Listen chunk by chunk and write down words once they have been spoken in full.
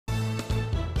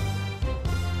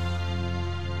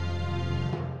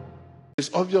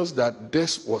It's obvious that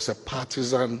this was a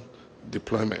partisan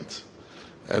deployment.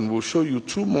 And we'll show you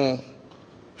two more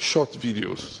short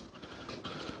videos.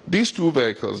 These two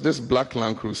vehicles, this black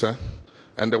Land Cruiser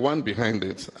and the one behind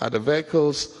it, are the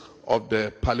vehicles of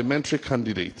the parliamentary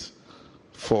candidate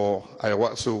for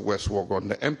Ayawaso West Wuogon,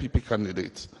 the MPP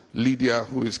candidate, Lydia,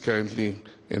 who is currently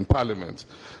in Parliament.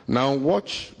 Now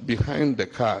watch behind the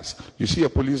cars. You see a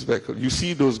police vehicle. You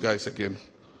see those guys again.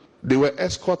 They were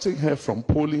escorting her from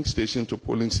polling station to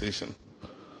polling station.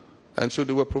 And so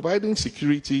they were providing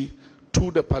security to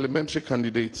the parliamentary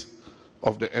candidate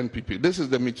of the NPP. This is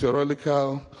the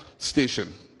meteorological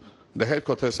station, the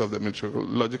headquarters of the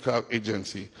meteorological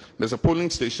agency. There's a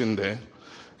polling station there.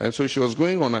 And so she was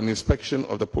going on an inspection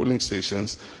of the polling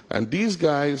stations, and these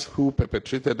guys who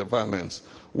perpetrated the violence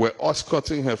were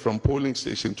escorting her from polling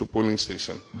station to polling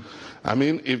station. I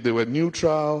mean, if they were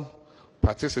neutral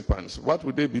participants, what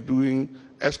would they be doing,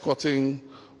 escorting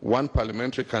one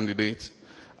parliamentary candidate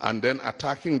and then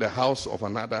attacking the house of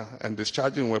another and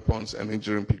discharging weapons and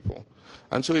injuring people?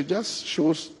 And so it just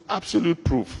shows absolute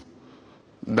proof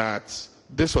that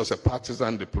this was a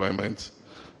partisan deployment,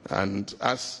 and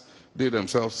as they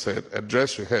themselves said, a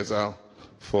dress rehearsal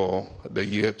for the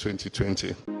year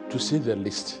 2020. To say the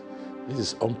least, this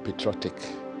is unpatriotic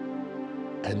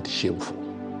and shameful.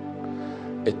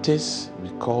 It is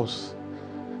because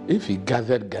if he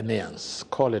gathered Ghanaians,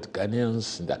 call it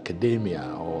Ghanaians in the academia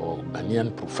or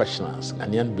Ghanaian professionals,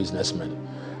 Ghanaian businessmen,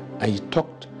 and he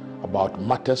talked about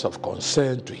matters of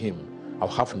concern to him, I'll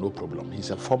have no problem. He's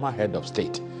a former head of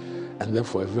state and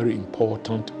therefore a very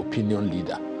important opinion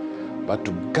leader. But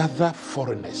to gather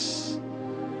foreigners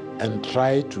and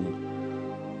try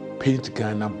to paint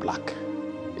Ghana black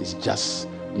is just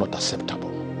not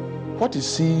acceptable. What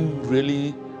is he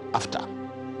really after?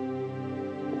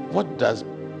 What does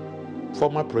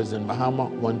former President Mahama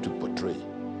want to portray?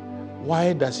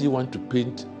 Why does he want to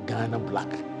paint Ghana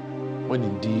black when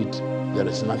indeed there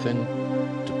is nothing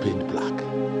to paint black?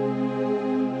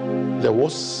 There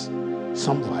was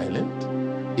some violence.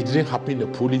 It didn't happen in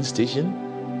a polling station.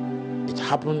 It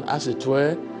happened, as it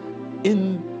were,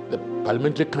 in the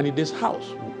parliamentary candidate's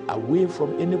house, away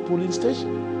from any polling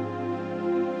station.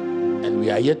 And we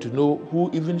are yet to know who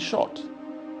even shot.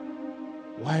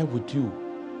 Why would you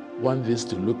want this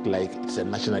to look like it's a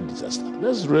national disaster?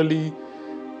 There's really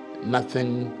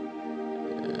nothing,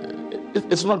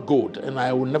 it's not good, and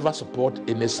I will never support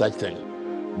any such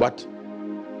thing. But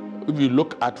if you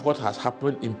look at what has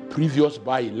happened in previous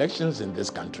by-elections in this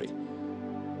country,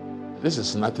 this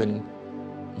is nothing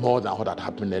more than what had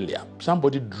happened earlier.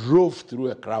 Somebody drove through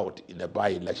a crowd in a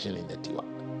by-election in the Tiwa.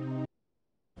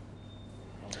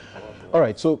 All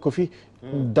right, so Kofi,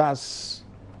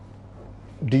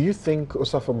 do you think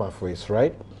Osafo Marfo is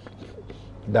right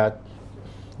that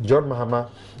John Mahama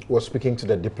was speaking to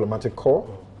the diplomatic corps,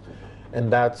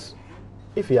 and that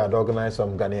if he had organized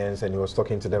some Ghanaians and he was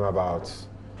talking to them about,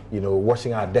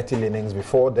 washing our dirty linens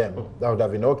before them, that would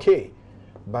have been okay,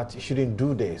 but he shouldn't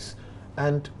do this?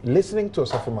 And listening to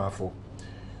Osafo Marfo,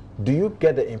 do you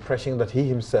get the impression that he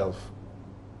himself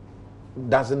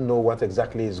doesn't know what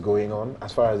exactly is going on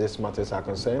as far as these matters are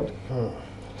concerned?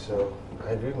 So,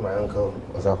 I agree with my uncle,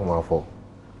 Osafo Marfo.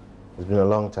 It's been a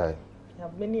long time. You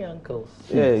have many uncles.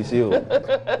 Yeah, you see.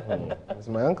 It's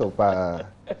my uncle.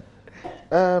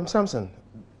 Samson,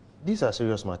 these are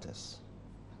serious matters.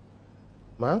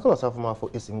 My uncle Osafo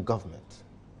Marfo is in government.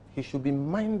 He should be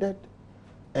minded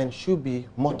and should be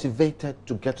motivated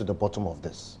to get to the bottom of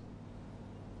this.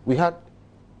 We had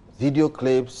video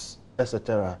clips,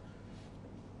 etc.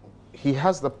 He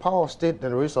has the power of state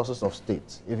and the resources of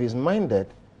state. If he's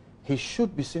minded, he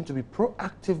should be seen to be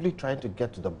proactively trying to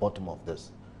get to the bottom of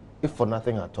this, if for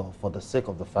nothing at all, for the sake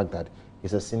of the fact that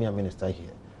he's a senior minister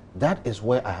here. That is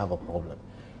where I have a problem.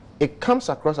 It comes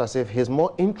across as if he's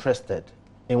more interested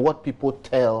in what people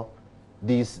tell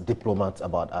these diplomats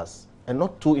about us and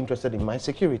not too interested in my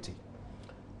security.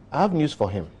 I have news for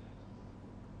him.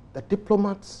 The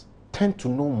diplomats tend to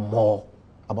know more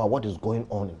about what is going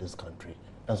on in this country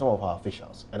than some of our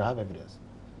officials, and I have evidence.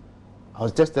 I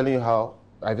was just telling you how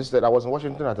I visited. I was in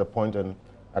Washington at a point, and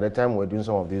at the time we were doing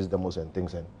some of these demos and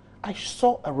things, and I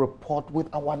saw a report with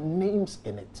our names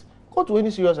in it. Go to any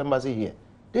serious embassy here.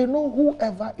 They know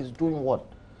whoever is doing what.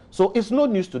 So it's no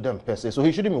news to them per se. So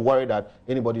he shouldn't be worried that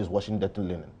anybody is washing dirty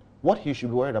linen. What he should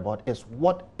be worried about is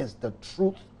what is the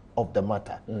truth of the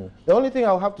matter. The only thing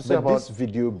I'll have to say about this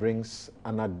video brings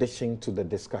an addition to the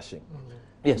discussion.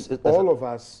 Yes, all of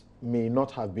us may not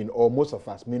have been, or most of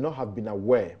us may not have been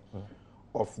aware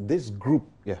of this group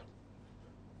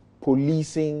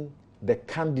policing the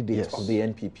candidate of the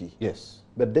NPP. Yes.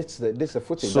 But this is a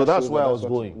footage. So that's where I was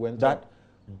going.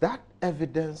 that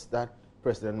evidence that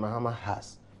President Mahama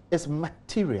has is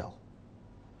material.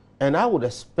 And I would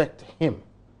expect him,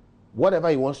 whatever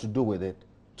he wants to do with it,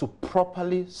 to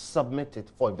properly submit it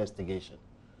for investigation.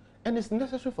 And it's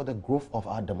necessary for the growth of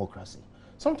our democracy.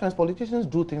 Sometimes politicians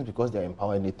do things because they're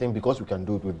empowered and they think because we can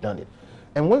do it, we've done it.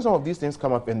 And when some of these things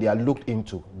come up and they are looked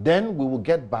into, then we will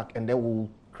get back and then we will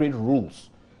create rules.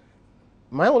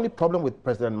 My only problem with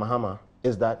President Mahama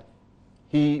is that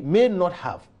he may not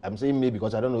have, I'm saying may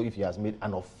because I don't know if he has made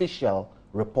an official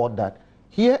report that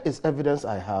here is evidence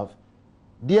I have.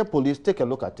 Dear police, take a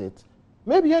look at it.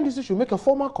 Maybe NDC should make a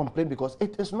formal complaint because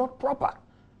it is not proper.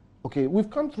 Okay, we've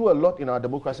come through a lot in our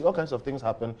democracy. All kinds of things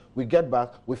happen. We get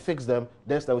back, we fix them.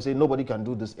 Then we say nobody can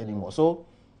do this anymore. So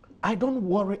I don't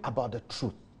worry about the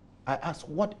truth. I ask,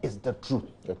 what is the truth?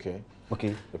 Okay.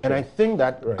 And I think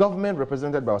that government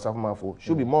represented by Osafo Marfo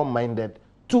should be more minded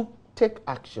to take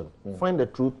action, find the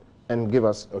truth, and give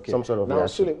us some sort of Now,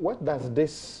 reaction. Sule, what does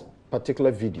this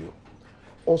particular video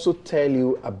also tell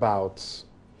you about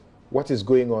what is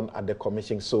going on at the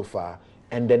commission so far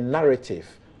and the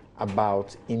narrative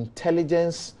about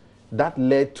intelligence that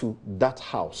led to that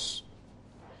house?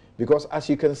 Because as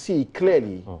you can see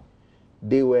clearly,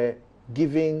 they were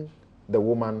giving the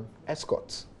woman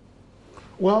escorts.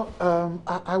 Well,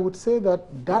 I would say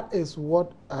that is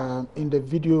what in the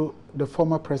video the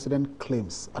former president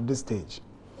claims at this stage.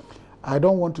 I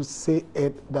don't want to say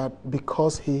it that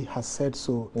because he has said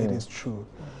so, it is true.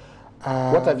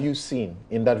 What have you seen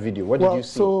in that video? What did you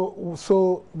see?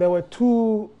 So there were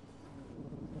two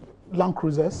Land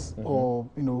Cruisers, or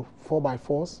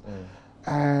 4x4s,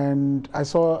 and I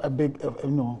saw a big,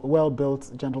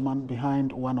 well-built gentleman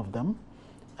behind one of them.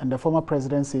 And the former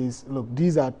president says, look,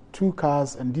 these are two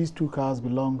cars, and these two cars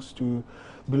belong to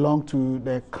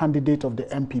the candidate of the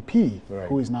MPP,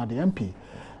 who is now the MP.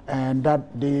 And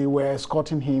that they were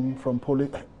escorting her from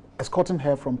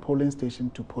polling station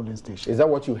to polling station. Is that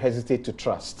what you hesitate to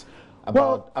trust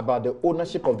about the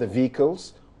ownership of the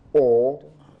vehicles or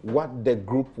what the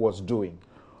group was doing?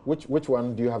 Which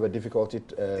one do you have a difficulty,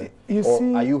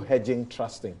 are you hedging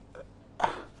trusting?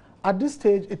 At this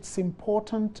stage, it's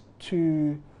important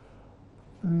to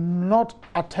not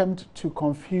attempt to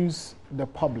confuse the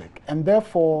public. And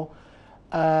therefore,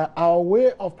 our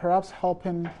way of perhaps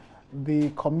helping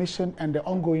the commission and the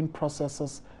ongoing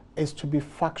processes is to be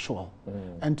factual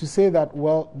and to say that,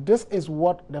 well, this is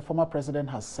what the former president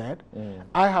has said.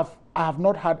 I have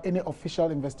not had any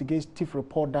official investigative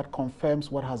report that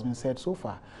confirms what has been said so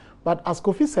far. But as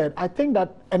Kofi said, I think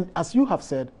that, and as you have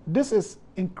said, this is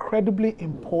incredibly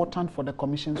important for the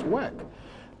commission's work.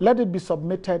 Let it be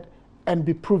submitted and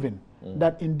be proven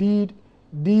that indeed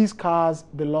these cars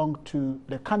belong to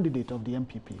the candidate of the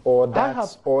MPP. Or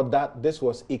that this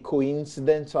was a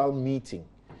coincidental meeting,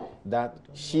 that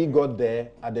she got there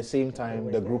at the same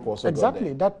time the group also got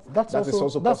there. That's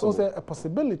also a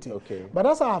possibility. Okay. But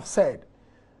as I have said,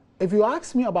 if you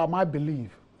ask me about my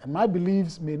belief, and my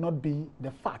beliefs may not be the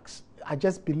facts, I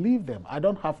just believe them. I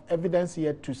don't have evidence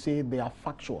yet to say they are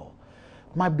factual.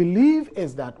 My belief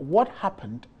is that what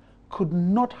happened could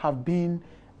not have been,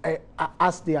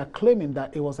 as they are claiming,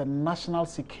 that it was a national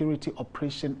security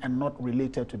operation and not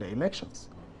related to the elections.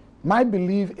 My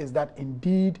belief is that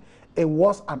indeed it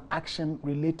was an action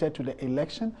related to the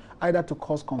election, either to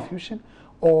cause confusion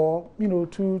or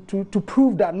to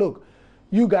prove that, look,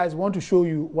 you guys want to show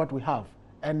you what we have.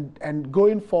 And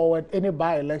going forward, any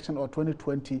by-election or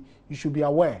 2020, you should be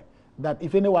aware that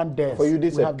if anyone dares... For you,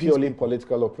 this is a purely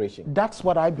political operation. That's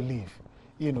what I believe.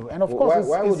 And of course...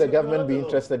 Why would the government be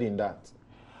interested in that?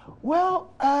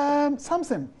 Well,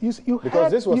 Samson,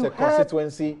 because this was a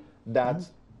constituency that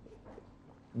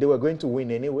they were going to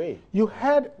win anyway. You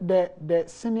heard the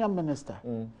senior minister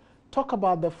talk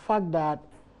about the fact that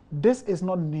this is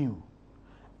not new,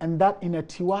 and that in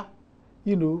Etiwa,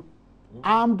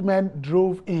 armed men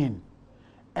drove in,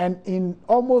 and in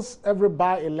almost every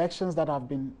by-elections that have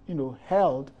been,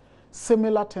 held,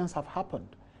 similar things have happened.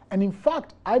 And in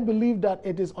fact, I believe that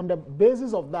it is on the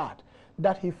basis of that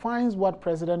he finds what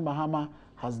President Mahama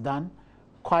has done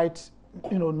quite,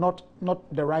 not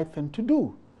the right thing to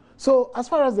do. So as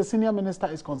far as the senior minister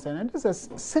is concerned, and this is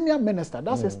a senior minister,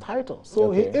 that's his title.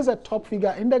 So he is a top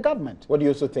figure in the government. What do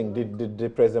you also think?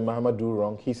 Did President Mahama do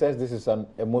wrong? He says this is a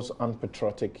most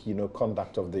unpatriotic,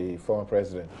 conduct of the former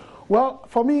president. Well,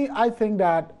 for me, I think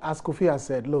that, as Kofi has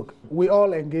said, look, we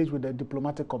all engage with the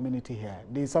diplomatic community here.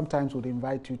 They sometimes would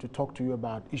invite you to talk to you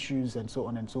about issues and so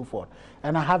on and so forth.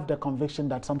 And I have the conviction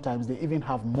that sometimes they even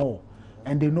have more,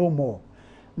 and they know more.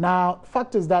 Now,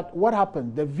 fact is that what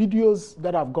happened, the videos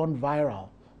that have gone viral,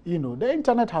 the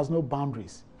internet has no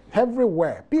boundaries.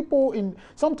 everywhere. People in,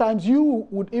 sometimes you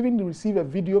would even receive a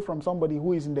video from somebody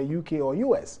who is in the UK or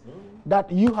US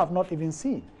that you have not even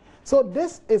seen. So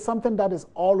this is something that is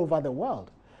all over the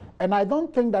world. And I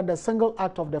don't think that the single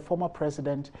act of the former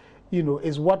president,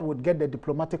 is what would get the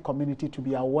diplomatic community to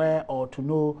be aware or to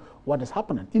know what is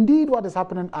happening. Indeed, what is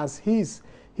happening, as he's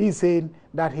saying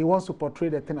that he wants to portray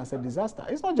the thing as a disaster.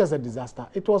 It's not just a disaster.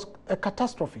 It was a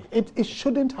catastrophe. It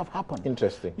shouldn't have happened.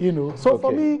 Interesting. So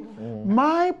for me,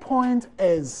 my point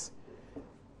is,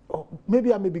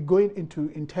 maybe I may be going into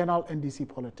internal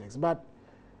NDC politics, but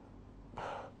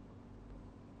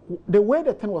the way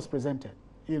the thing was presented,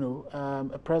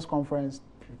 a press conference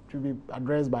to be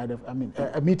addressed by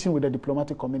a meeting with the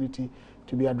diplomatic community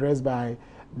to be addressed by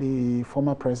the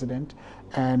former president,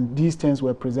 and these things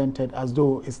were presented as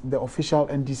though it's the official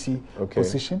NDC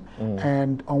position,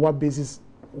 and on what basis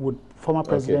would former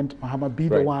President Mahama be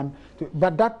the one to,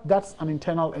 but that's an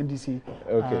internal NDC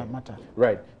matter.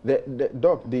 Right.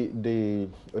 Dr.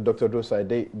 Dosai,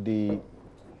 the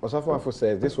Osafo Marfo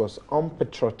says this was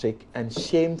unpatriotic and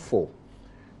shameful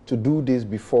to do this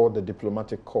before the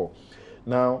diplomatic corps.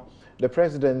 Now, the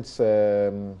president's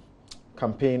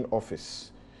campaign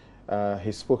office,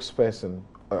 his spokesperson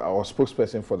or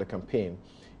spokesperson for the campaign,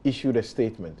 issued a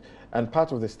statement, and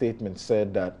part of the statement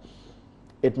said that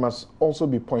it must also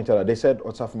be pointed out. They said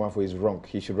Osafo Marfo is wrong.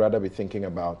 He should rather be thinking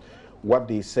about what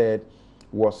they said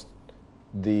was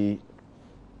the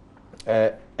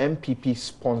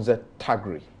MPP-sponsored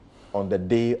taggery on the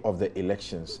day of the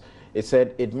elections. It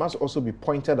said it must also be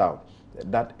pointed out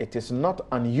that it is not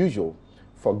unusual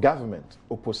for government,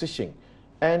 opposition,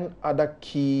 and other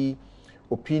key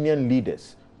opinion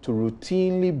leaders to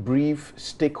routinely brief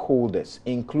stakeholders,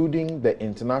 including the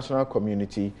international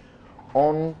community,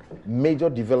 on major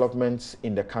developments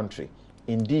in the country.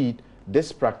 Indeed,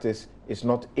 this practice is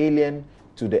not alien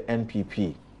to the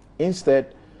NPP.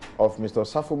 Instead of Mr.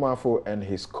 Osafo Marfo and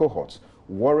his cohorts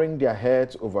worrying their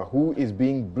heads over who is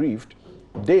being briefed,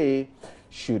 they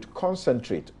should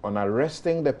concentrate on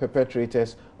arresting the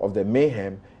perpetrators of the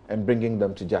mayhem and bringing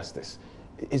them to justice.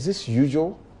 Is this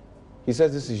usual? He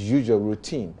says this is usual,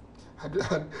 routine.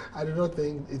 I do not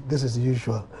think this is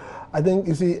usual. I think,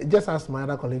 you see, just as my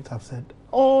other colleagues have said,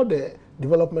 all the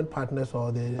development partners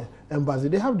or the embassy,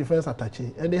 they have defense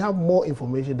attaché, and they have more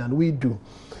information than we do.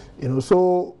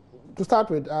 So to start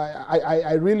with,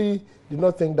 I really did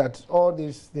not think that all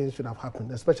these things should have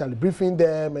happened, especially briefing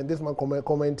them and this one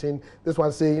commenting, this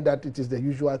one saying that it is the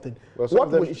usual thing. Well, some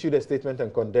of them issued a statement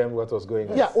and condemned what was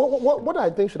going on. Yeah, what I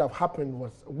think should have happened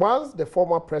was, once the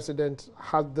former president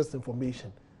had this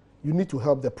information, you need to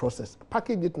help the process,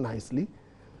 package it nicely,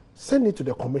 send it to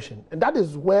the commission. And that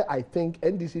is where I think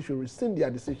NDC should rescind their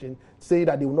decision, say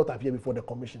that they will not appear before the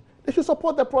commission. They should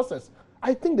support the process.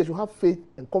 I think they should have faith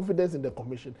and confidence in the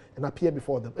commission and appear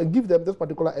before them and give them this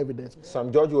particular evidence.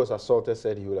 Sam George, who was assaulted,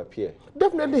 said he will appear.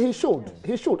 Definitely he should.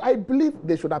 He should. I believe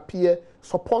they should appear,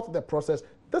 support the process.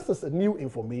 This is a new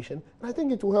information, and I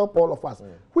think it will help all of us.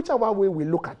 Whichever way we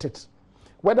look at it,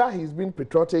 whether he's been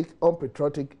patriotic,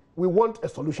 unpatriotic, we want a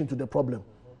solution to the problem.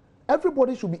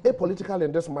 Everybody should be apolitical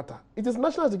in this matter. It is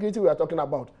national security we are talking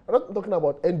about. We're not talking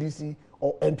about NDC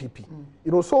or NPP.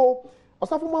 So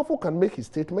Osafo Marfo can make his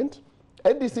statement,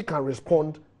 NDC can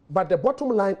respond, but the bottom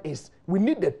line is we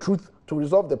need the truth to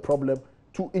resolve the problem,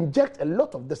 to inject a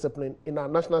lot of discipline in our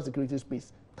national security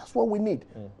space. That's what we need.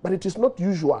 But it is not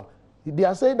usual. They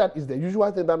are saying that it's the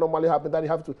usual thing that normally happens, that you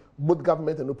have to, both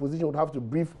government and opposition would have to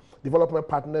brief development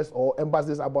partners or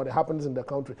embassies about the happenings in the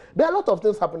country. There are a lot of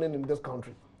things happening in this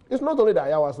country. It's not only the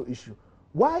Ayawaso issue.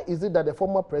 Why is it that the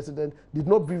former president did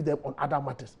not brief them on other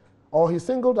matters? Or he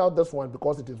singled out this one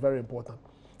because it is very important?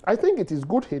 I think it is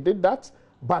good he did that,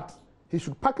 but he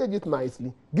should package it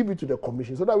nicely, give it to the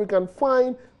commission so that we can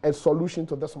find a solution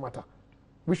to this matter.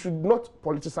 We should not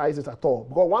politicize it at all,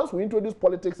 because once we introduce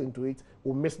politics into it,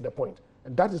 we'll miss the point.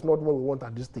 And that is not what we want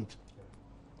at this stage.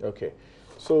 Okay.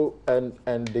 So,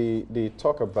 and they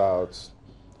talk about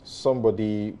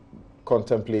somebody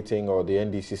contemplating, or the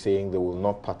NDC saying they will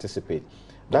not participate.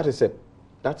 That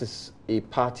is a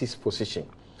party's position.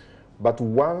 But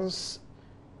once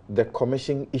the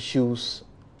commission issues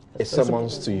a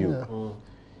summons to you,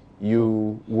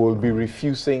 you will be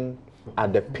refusing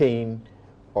at the pain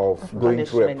of going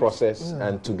through a process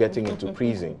and to getting into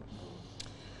prison.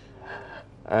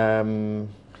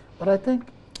 But I think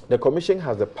the commission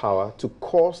has the power to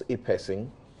cause a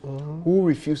person who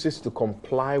refuses to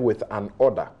comply with an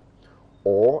order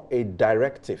or a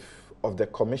directive of the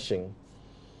commission,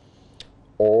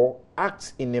 or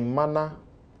acts in a manner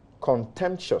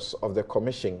contemptuous of the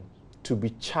commission, to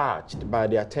be charged by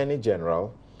the Attorney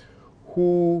General,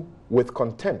 who with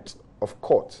contempt of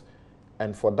court,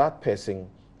 and for that person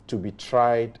to be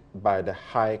tried by the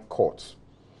High Court.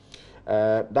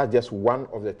 That's just one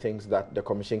of the things that the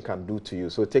Commission can do to you.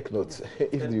 So take notes.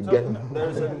 If you get... There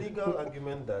is a legal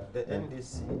argument that the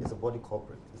NDC is a body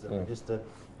corporate, it's a registered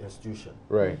institution.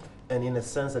 Right. And in a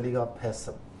sense, a legal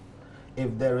person.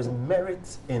 If there is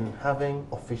merit in having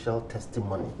official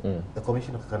testimony, the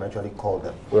Commission can actually call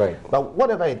them. Right. But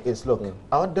whatever it is, look,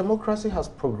 our democracy has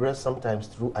progressed sometimes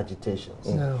through agitations.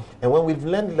 And when we've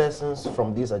learned lessons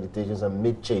from these agitations and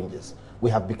made changes, we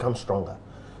have become stronger.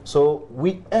 So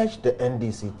we urge the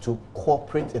NDC to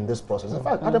cooperate in this process. In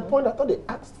fact, at a point, I thought they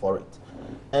asked for it.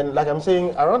 And like I'm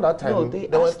saying, around that time,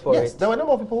 there were a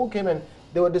number of people who came and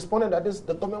they were despondent that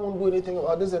the government won't do anything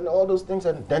about this and all those things,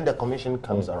 and then the Commission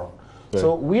comes around.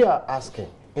 So we are asking,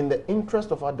 in the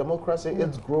interest of our democracy,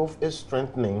 its growth is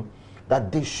strengthening,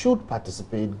 that they should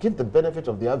participate, give the benefit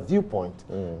of their viewpoint,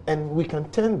 and we can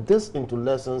turn this into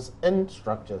lessons and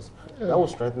structures that will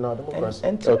strengthen our democracy.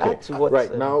 And to add to what...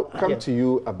 Right, now come to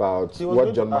you about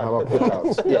what John Mahama put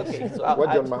out.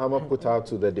 What John Mahama put out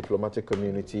to the diplomatic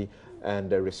community and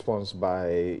the response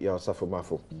by Osafo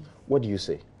Marfo. What do you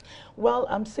say? Well,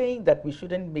 I'm saying that we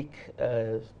shouldn't make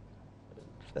a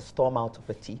storm out of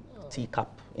a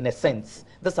teacup, in a sense.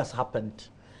 This has happened.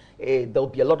 There'll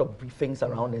be a lot of briefings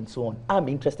around and so on. I'm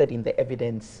interested in the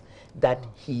evidence that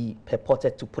he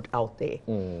purported to put out there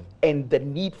and the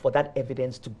need for that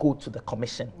evidence to go to the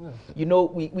Commission. You know,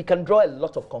 we can draw a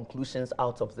lot of conclusions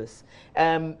out of this.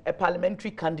 A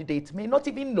parliamentary candidate may not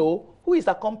even know who is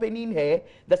accompanying her,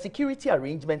 the security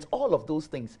arrangements, all of those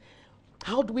things.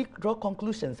 How do we draw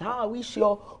conclusions? How are we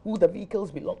sure who the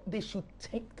vehicles belong? They should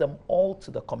take them all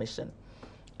to the Commission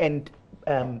and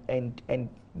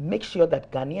make sure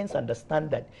that Ghanaians understand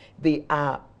that they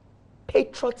are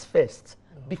patriots first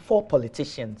before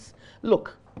politicians.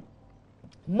 Look,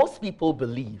 most people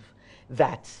believe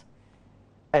that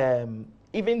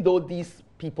even though these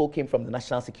people came from the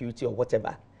national security or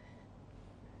whatever,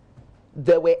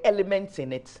 there were elements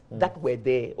in it that were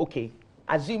there. Okay,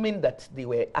 assuming that they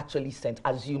were actually sent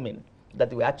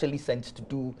to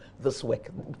do this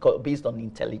work based on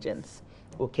intelligence.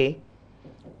 Okay,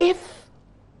 if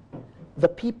the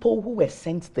people who were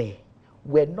sent there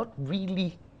were not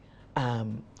really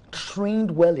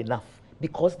trained well enough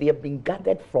because they have been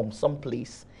gathered from some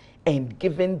place and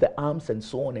given the arms and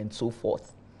so on and so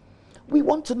forth, we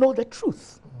want to know the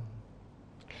truth.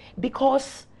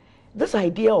 Because this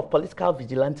idea of political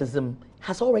vigilantism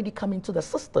has already come into the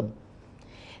system.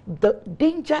 The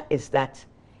danger is that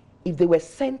if they were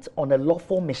sent on a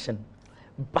lawful mission,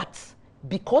 but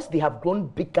because they have grown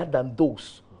bigger than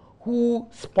those who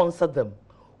sponsor them,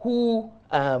 who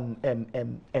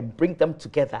bring them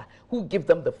together, who give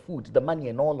them the food, the money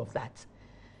and all of that,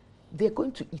 they're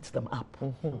going to eat them up.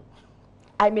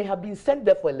 I may have been sent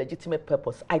there for a legitimate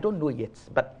purpose. I don't know yet,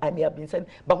 but I may have been sent.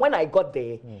 But when I got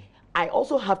there, I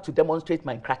also have to demonstrate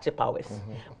my Nkrache powers.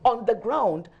 On the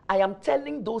ground, I am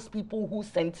telling those people who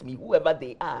sent me, whoever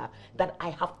they are, that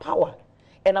I have power.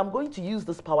 And I'm going to use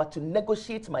this power to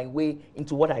negotiate my way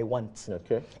into what I want.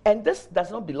 Okay. And this does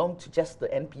not belong to just the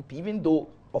NPP, even though,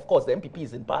 of course, the NPP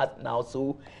is in power now,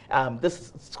 so this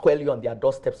is squarely on their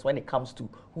doorsteps when it comes to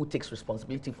who takes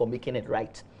responsibility for making it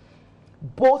right.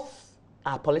 Both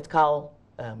our political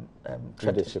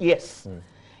traditions,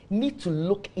 need to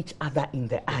look each other in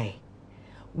the eye.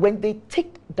 When they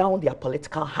take down their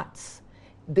political hats,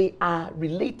 they are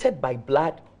related by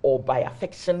blood or by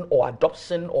affection or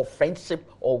adoption or friendship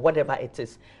or whatever it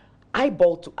is.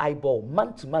 Eyeball to eyeball,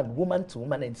 man to man, woman to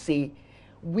woman, and say,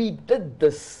 we did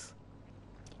this.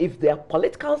 If there are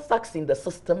political thugs in the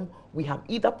system, we have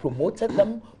either promoted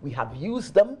them, we have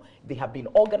used them, they have been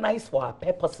organized for our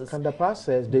purposes. Kandapa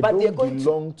says they don't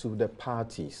belong to the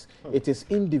parties. It is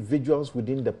individuals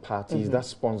within the parties that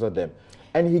sponsor them.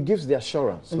 And he gives the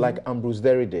assurance, like Ambrose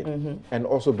Derry did, and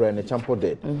also Brian Echampo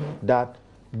did, that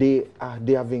they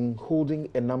have been holding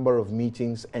a number of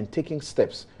meetings and taking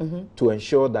steps to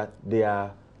ensure that they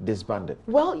are disbanded.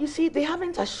 Well, you see, they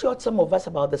haven't assured some of us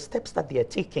about the steps that they are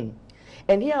taking.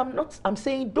 And here I'm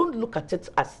saying don't look at it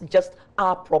as just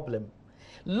our problem.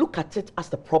 Look at it as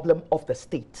the problem of the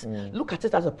state. Look at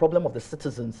it as a problem of the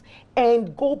citizens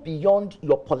and go beyond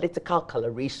your political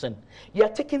coloration. You are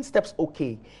taking steps,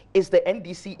 okay. Is the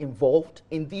NDC involved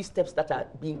in these steps that are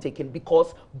being taken?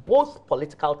 Because both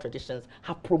political traditions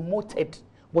have promoted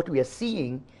what we are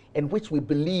seeing and which we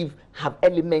believe have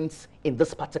elements in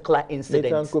this particular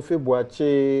incident. Dr.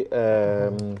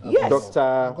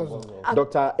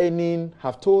 Enin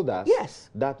have told us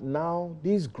that now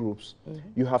these groups,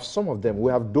 you have some of them, we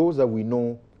have those that we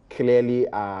know clearly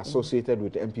are associated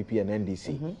with MPP and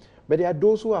NDC. But there are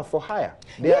those who are for hire.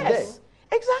 They are there. Yes,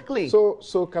 exactly. So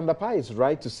Kandapa is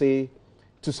right to say,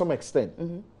 to some extent,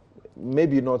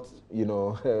 maybe not, you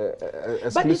know,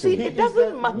 exclusively. But you see, it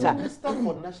doesn't matter. Minister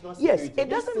for National Yes, Security. it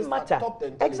This doesn't is matter top the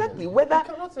intelligence. exactly whether You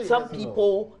cannot say some yes or no.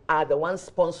 people are the ones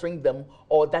sponsoring them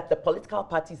or that the political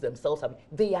parties themselves are.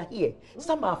 They are here.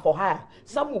 Some are for hire.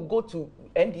 Some will go to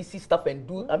NDC stuff and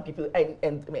do people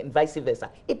and vice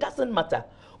versa. It doesn't matter.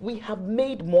 We have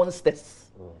made monsters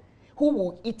who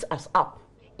will eat us up.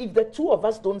 If the two of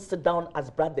us don't sit down as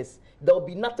brothers, there will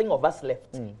be nothing of us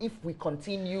left. If we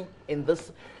continue in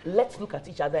this, let's look at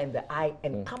each other in the eye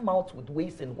and come out with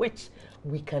ways in which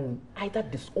we can either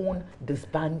disown,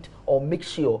 disband, or make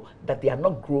sure that they are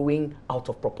not growing out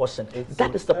of proportion.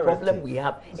 That is the problem we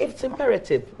have. It's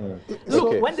imperative. Look,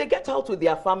 Okay. when they get out with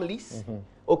their families,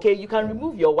 okay, you can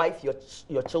remove your wife,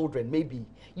 your children, maybe.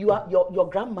 You are your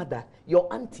grandmother, your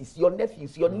aunties, your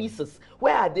nephews, your nieces.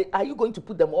 Where are they? Are you going to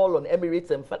put them all on Emirates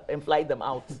and fly them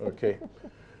out? Okay.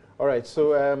 All right,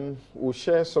 so we'll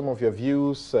share some of your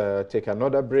views, take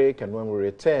another break, and when we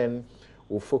return,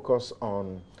 we'll focus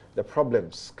on the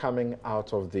problems coming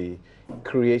out of the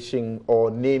creation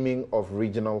or naming of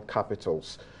regional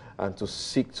capitals, and to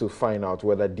seek to find out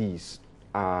whether these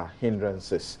are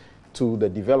hindrances to the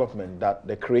development that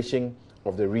the creation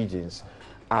of the regions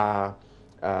are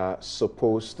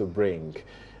supposed to bring.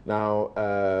 Now,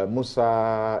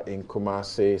 Musa in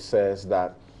Kumasi says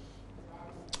that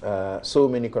so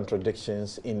many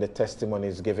contradictions in the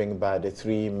testimonies given by the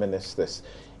three ministers.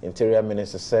 Interior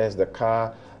Minister says the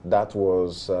car that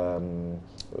was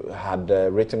had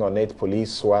written on it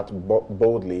 "Police SWAT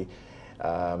boldly"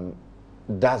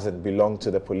 doesn't belong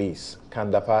to the police.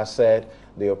 Kandapa said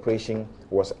the operation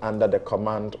was under the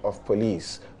command of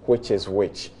police. Which is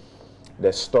which?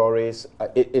 The stories,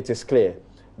 it is clear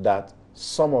that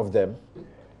some of them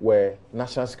were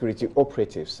national security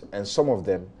operatives and some of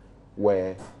them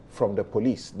were from the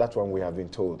police. That's what we have been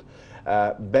told.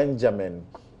 Benjamin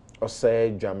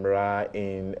Osei Jamra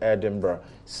in Edinburgh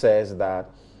says that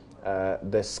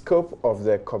the scope of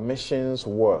the commission's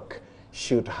work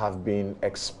should have been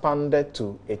expanded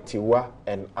to Etiwa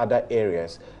and other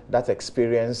areas that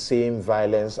experienced same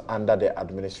violence under the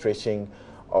administration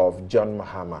of John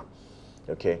Mahama.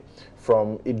 Okay,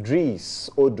 from Idris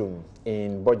Odum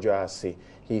in Bojoasi,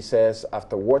 he says,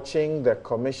 after watching the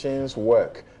commission's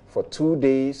work for 2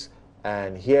 days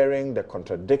and hearing the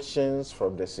contradictions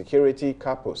from the security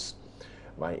capos,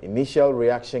 my initial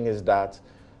reaction is that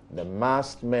the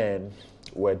masked men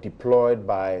were deployed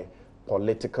by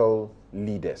political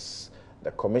leaders.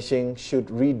 The commission should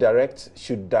direct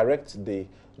the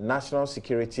national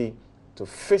security to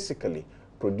physically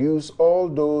produce all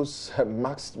those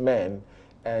masked men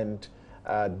and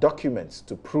documents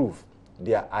to prove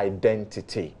their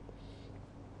identity.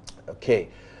 Okay.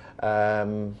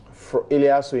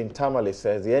 Ilyasu in Tamale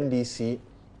says the NDC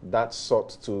that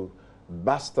sought to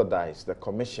bastardize the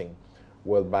commission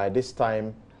will by this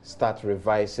time start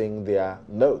revising their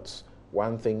notes.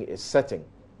 One thing is certain,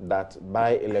 that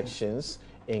by-elections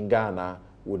in Ghana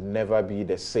would never be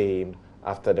the same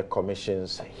after the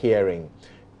commission's hearing.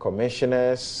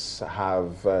 Commissioners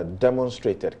have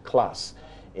demonstrated class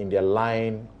in their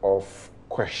line of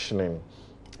questioning.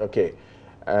 Okay,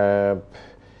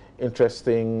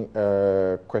 interesting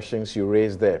questions you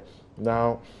raised there.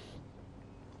 Now,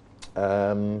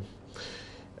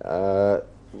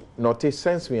 Notice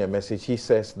sends me a message. He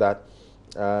says that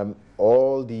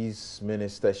all these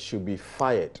ministers should be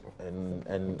fired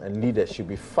and leaders should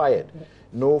be fired.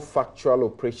 No factual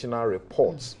operational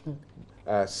reports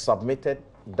submitted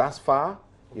thus far.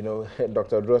 You know,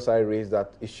 Dr. Drosai raised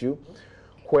that issue.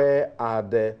 Where are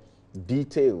the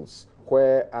details?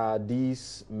 Where are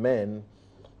these men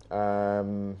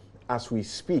as we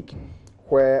speak?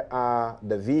 Where are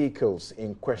the vehicles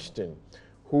in question?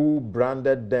 Who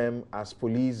branded them as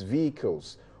police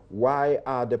vehicles? Why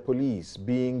are the police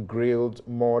being grilled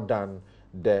more than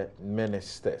the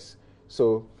ministers?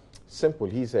 So simple,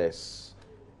 he says,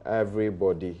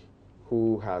 everybody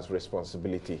who has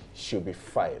responsibility should be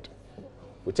fired.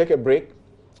 We take a break,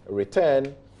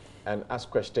 return, and ask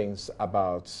questions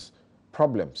about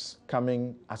problems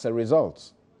coming as a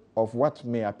result of what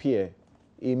may appear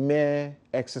a mere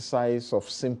exercise of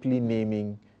simply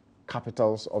naming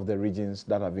capitals of the regions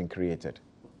that have been created.